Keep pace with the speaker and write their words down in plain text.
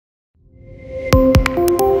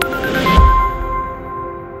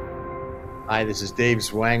Hi, this is Dave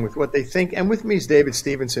Zwang with What They Think, and with me is David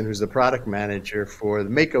Stevenson, who's the product manager for the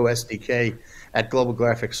Mako SDK at Global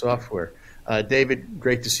Graphic Software. David,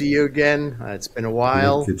 great to see you again. It's been a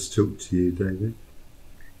while. Good to talk to you, David.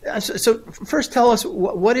 So first tell us,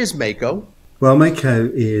 what is Mako? Well,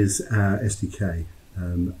 Mako is our SDK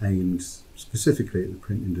aimed specifically at the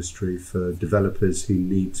print industry for developers who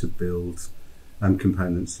need to build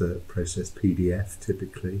components that process PDF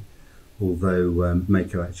typically, although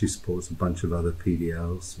Mako actually supports a bunch of other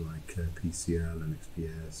PDLs like PCL and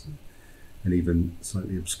XPS and even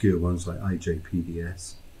slightly obscure ones like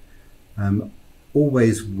IJPDS.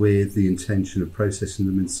 Always with the intention of processing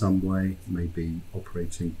them in some way, maybe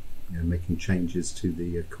operating, making changes to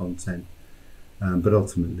the content, but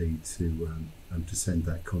ultimately to send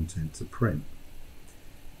that content to print.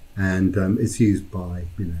 And it's used by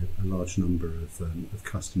a large number of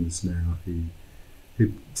customers now who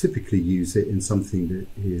typically use it in something that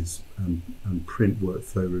is print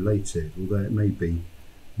workflow related, although it may be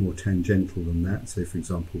more tangential than that. So, for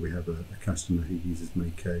example, we have a customer who uses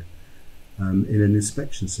Mako in an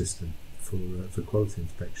inspection system for quality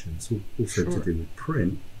inspection. It's also to do with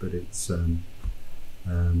print, but it's a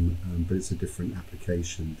different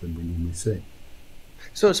application than we normally see.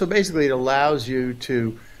 So basically, it allows you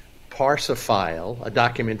to parse a file, a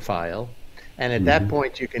document file, and at that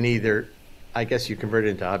point, you can either, I guess, you convert it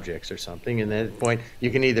into objects or something, and at that point, you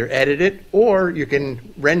can either edit it or you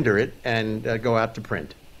can render it and go out to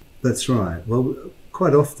print. That's right. Well,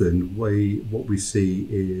 quite often, what we see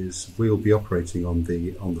is we'll be operating on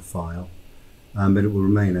the file, but it will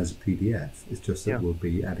remain as a PDF. It's just that we'll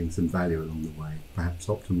be adding some value along the way, perhaps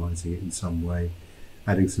optimizing it in some way,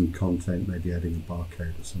 adding some content, maybe adding a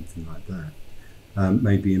barcode or something like that.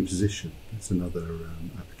 Maybe in position. It's another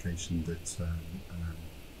application that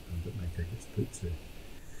Mako gets put to.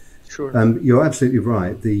 Sure. You're absolutely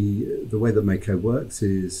right. The way that Mako works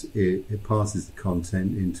is it passes the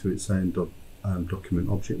content into its own document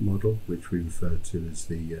object model, which we refer to as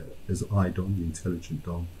IDOM, the intelligent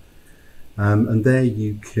DOM. And there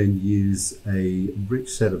you can use a rich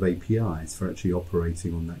set of APIs for actually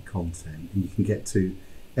operating on that content, and you can get to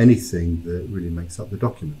anything that really makes up the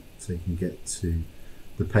document. So you can get to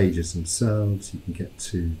the pages themselves, you can get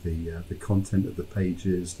to the content of the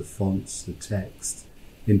pages, the fonts, the text,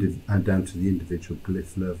 and down to the individual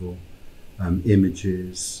glyph level,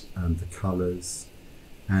 images, the colors,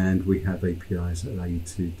 and we have APIs that allow you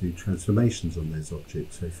to do transformations on those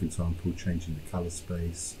objects. So, for example, changing the color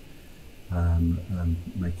space,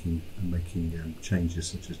 making changes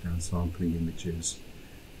such as downsampling images.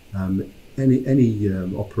 Any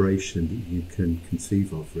operation that you can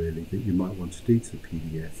conceive of, really, that you might want to do to a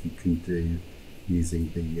PDF, you can do using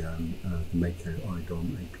the Mako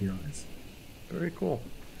IDOM APIs. Very cool.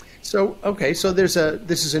 So, okay, so this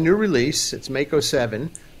is a new release. It's Mako 7.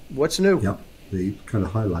 What's new? Yep. The kind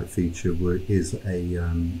of highlight feature is a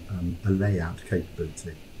layout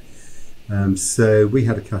capability. So we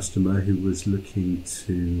had a customer who was looking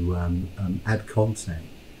to add content.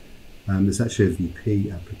 It's actually a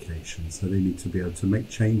VP application, so they need to be able to make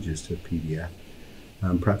changes to a PDF,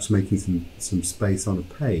 perhaps making some space on a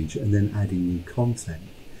page and then adding new content.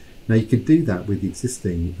 Now you could do that with the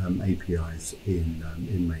existing APIs in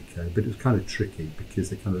Mako, but it's kind of tricky because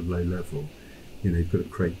they're kind of low level. You've got to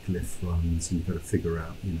create glyph runs and you've got to figure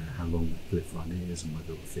out how long that glyph run is and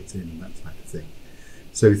whether it will fit in and that type of thing.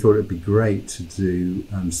 So we thought it'd be great to do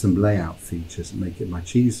some layout features and make it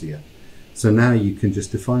much easier. So now you can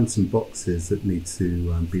just define some boxes that need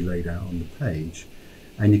to be laid out on the page,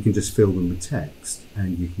 and you can just fill them with text,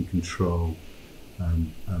 and you can control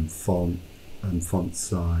font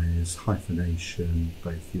size, hyphenation,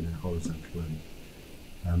 both horizontal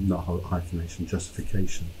and not hyphenation,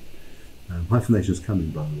 justification. Hyphenation is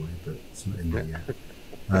coming, by the way, but it's not in there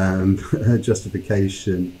yet.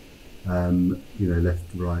 Justification, left,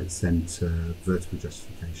 right, centre, vertical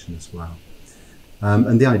justification as well.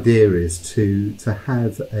 And the idea is to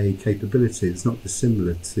have a capability that's not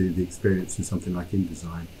dissimilar to the experience in something like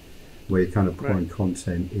InDesign, where you're kind of pouring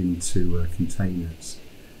content into containers.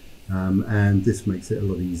 And this makes it a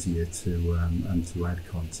lot easier to add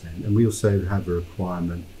content. And we also have a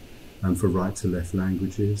requirement for right-to-left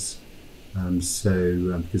languages.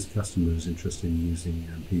 Because the customer is interested in using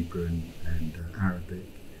Hebrew and Arabic.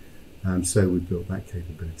 So we built that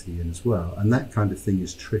capability in as well. And that kind of thing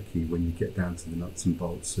is tricky when you get down to the nuts and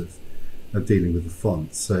bolts of dealing with the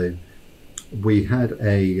fonts. So we had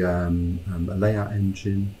a layout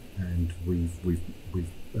engine, and we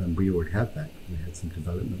already had that. We had some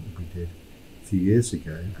development that we did a few years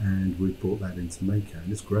ago, and we brought that into Mako.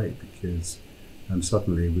 And it's great because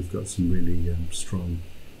suddenly we've got some really strong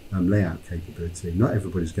layout capability. Not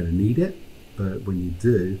everybody's going to need it, but when you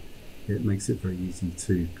do, it makes it very easy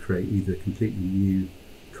to create either completely new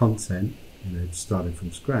content, starting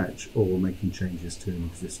from scratch, or making changes to an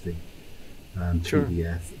existing Sure.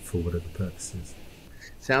 PDF for whatever purposes.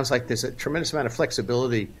 Sounds like there's a tremendous amount of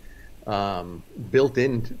flexibility built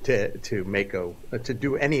in to Mako to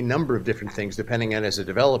do any number of different things, depending on, as a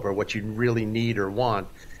developer, what you really need or want.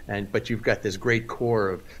 But you've got this great core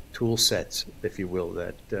of tool sets, if you will,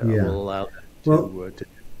 that will allow them to.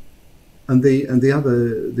 And the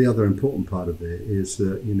other important part of it is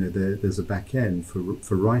that there's a back end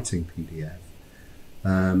for writing PDF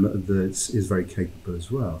that is very capable as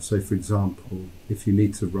well. So, for example, if you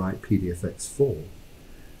need to write PDFX4,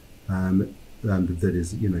 that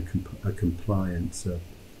is compliant to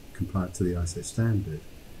the ISO standard,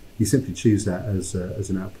 you simply choose that as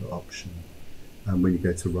an output option when you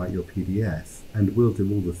go to write your PDF, and we'll do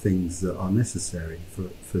all the things that are necessary for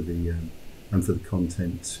the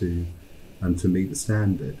content to meet the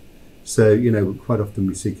standard. So quite often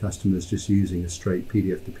we see customers just using a straight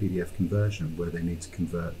PDF to PDF conversion where they need to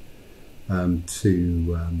convert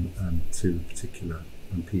to a particular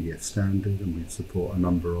PDF standard, and we support a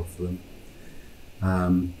number of them.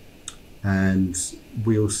 And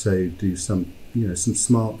we also do some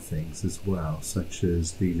smart things as well, such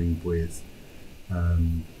as dealing with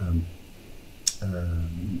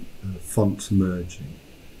font merging.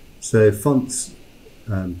 So fonts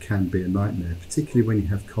can be a nightmare, particularly when you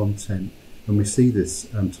have content, and we see this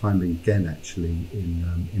time and again actually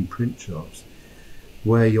in print jobs,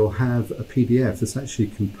 where you'll have a PDF that's actually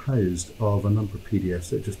composed of a number of PDFs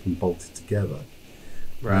that have just been bolted together.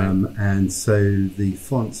 Right. And so the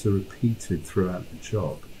fonts are repeated throughout the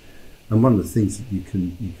job. And one of the things that you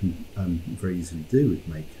can very easily do with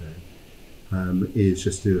Mako is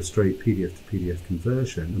just do a straight PDF to PDF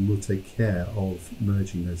conversion, and we'll take care of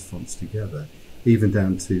merging those fonts together, even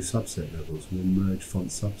down to subset levels. We'll merge font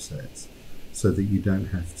subsets so that you don't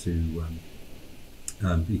have to,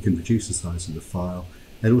 you can reduce the size of the file,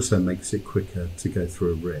 and also makes it quicker to go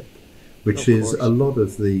through a rip, which is a lot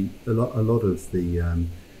of the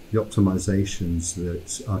optimizations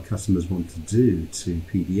that our customers want to do to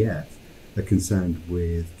PDF are concerned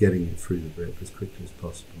with getting it through the rip as quickly as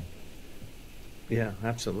possible. Yeah,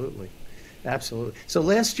 absolutely. Absolutely. So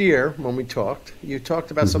last year when we talked, you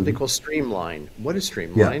talked about something called Streamline. What is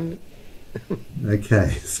Streamline? Yeah.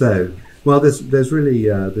 Okay, so there's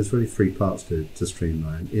really three parts to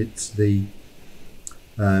Streamline. It's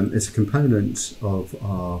a component of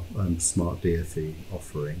our smart DFE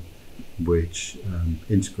offering, which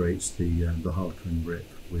integrates the Harlequin RIP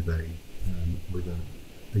with a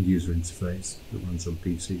user interface that runs on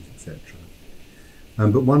PCs, etc.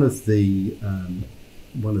 But one of the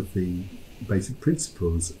basic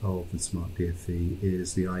principles of the smart DFE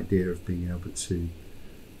is the idea of being able to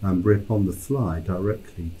rip on the fly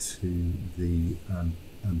directly to the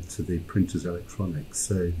printer's electronics.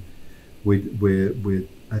 So we're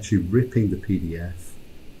actually ripping the PDF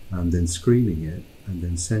and then screening it and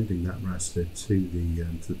then sending that raster to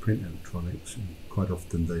the print electronics. And quite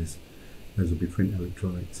often those will be print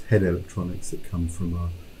electronics, head electronics that come from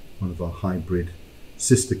one of our hybrid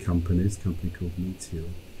sister companies, a company called Meteor.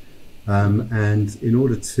 And in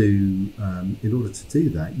order to do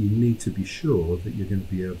that, you need to be sure that you're going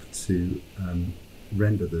to be able to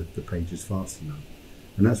render the pages fast enough,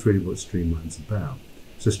 and that's really what Streamline's about.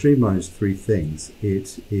 So Streamline is three things.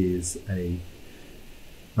 It is a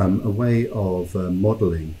way of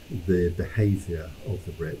modelling the behaviour of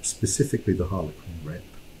the RIP, specifically the Harlequin RIP.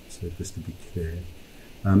 So just to be clear,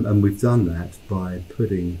 and we've done that by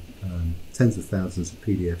putting tens of thousands of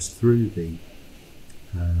PDFs through the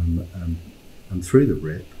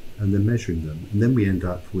RIP and then measuring them, and then we end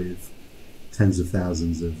up with tens of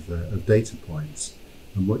thousands of data points.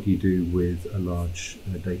 And what you do with a large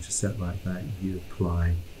data set like that, you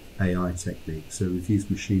apply AI techniques. So we've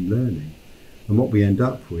used machine learning, and what we end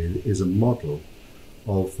up with is a model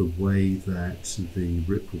of the way that the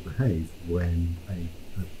RIP will behave when a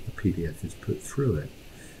PDF is put through it.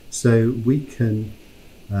 So we can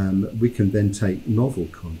then take novel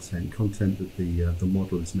content that the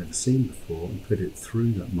model has never seen before, and put it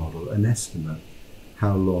through that model and estimate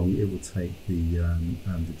how long it will take the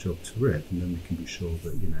job to rip, and then we can be sure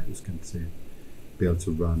that it's going to be able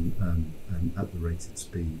to run at the rated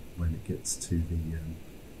speed when it gets to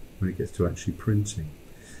actually printing.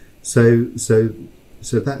 So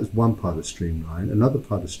that is one part of Streamline. Another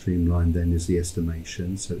part of Streamline then is the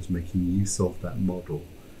estimation. So it's making use of that model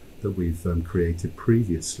that we've created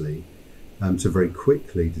previously to very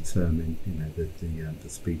quickly determine the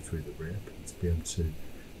speed through the RIP, and to be able to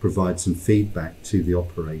provide some feedback to the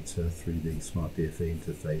operator through the Smart BFE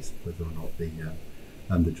interface, whether or not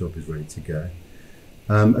the job is ready to go.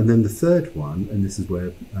 And then the third one, and this is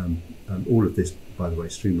where all of this, by the way,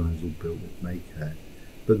 Streamline is all built with Mako.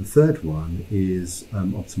 But the third one is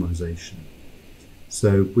optimization.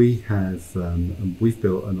 So we've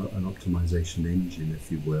built an optimization engine,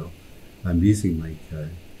 if you will, using Mako.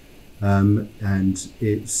 And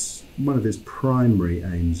it's one of its primary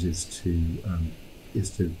aims is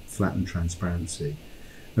to flatten transparency.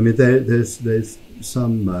 I mean, there's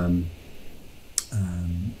some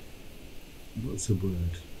what's the word?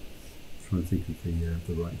 I'm trying to think of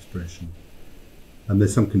the right expression. And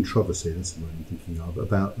there's some controversy. That's the word I'm thinking of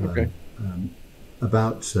about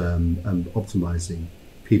optimizing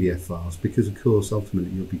PDF files, because of course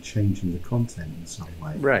ultimately you'll be changing the content in some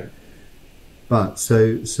way. Right. But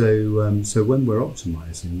so when we're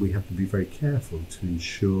optimizing, we have to be very careful to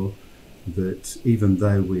ensure that even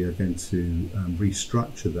though we are going to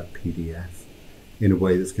restructure that PDF in a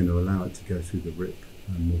way that's going to allow it to go through the RIP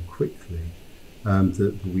more quickly,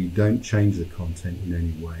 that we don't change the content in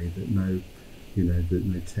any way, that no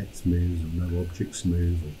text moves, or no objects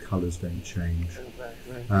move, or colours don't change,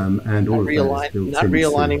 and all of that is built not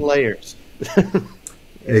realigning layers.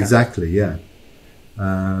 Exactly, yeah.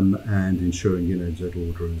 And ensuring Z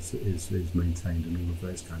order is maintained and all of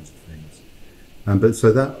those kinds of things. But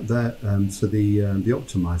so the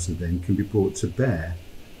optimizer then can be brought to bear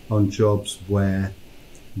on jobs where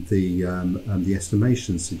the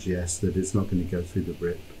estimation suggests that it's not going to go through the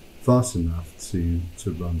RIP fast enough to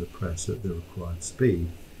run the press at the required speed,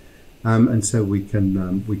 and so we can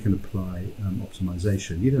apply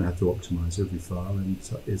optimization. You don't have to optimize every file, and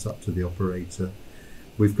it's up to the operator.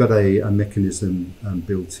 We've got a mechanism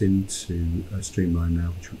built into Streamline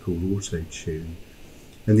now, which we call Auto Tune.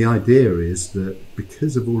 And the idea is that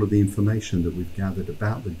because of all of the information that we've gathered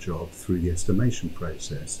about the job through the estimation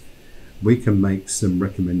process, we can make some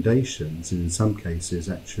recommendations, and in some cases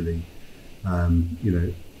actually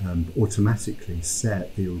automatically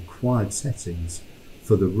set the required settings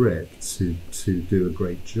for the RIP to do a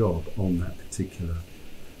great job on that particular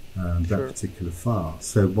file.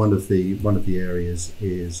 So one of the areas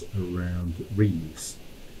is around reuse.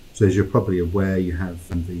 So as you're probably aware, you have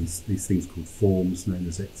these things called forms known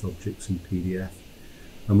as X objects in PDF,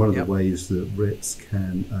 and one of the ways that RIPs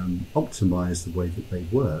can optimize the way that they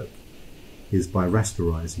work is by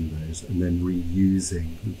rasterizing those and then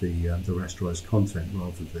reusing the rasterized content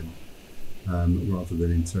rather than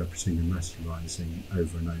interpreting and rasterizing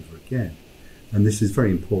over and over again. And this is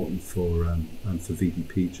very important for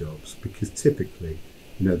VDP jobs, because typically,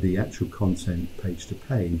 the actual content page to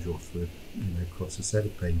page or for across a set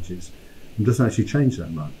of pages doesn't actually change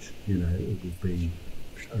that much. It would be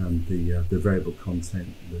the variable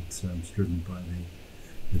content that's driven by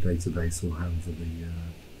the database, or however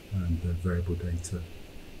the variable data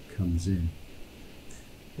comes in.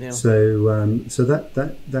 Yeah. So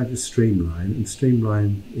that is Streamline, and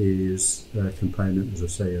Streamline is a component, as I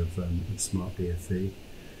say, of Smart BFE.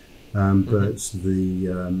 But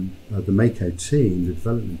the Mako team, the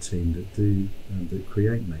development team that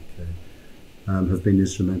create Mako, have been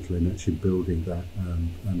instrumental in actually building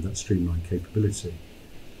that Streamline capability,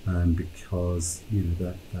 because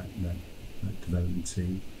that development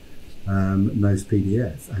team knows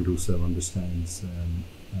PDF and also understands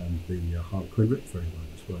the Harlequin RIP very well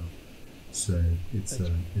as well. So it's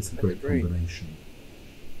a great combination.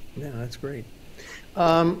 Yeah, that's great.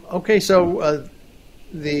 Okay, so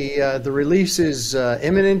the release is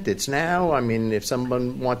imminent. It's now. I mean, if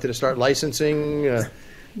someone wanted to start licensing,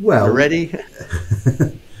 we're ready.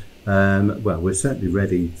 Well, we're certainly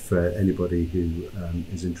ready for anybody who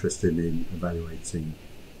is interested in evaluating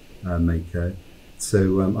Mako.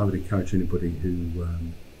 So I would encourage anybody who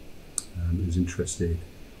is interested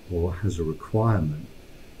or has a requirement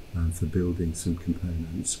for building some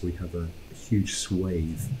components. We have a huge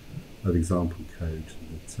swathe of example code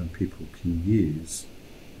that people can use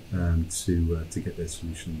to get their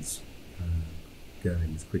solutions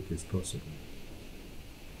going as quickly as possible.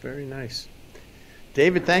 Very nice.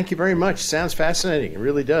 David, thank you very much. Sounds fascinating. It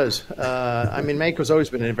really does. I mean, Mako's always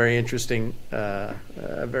been a very interesting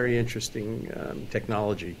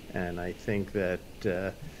technology, and I think that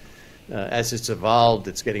as it's evolved,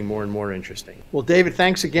 it's getting more and more interesting. Well, David,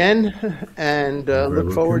 thanks again, and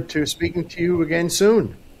look forward to speaking to you again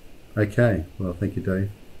soon. Okay. Well, thank you, Dave.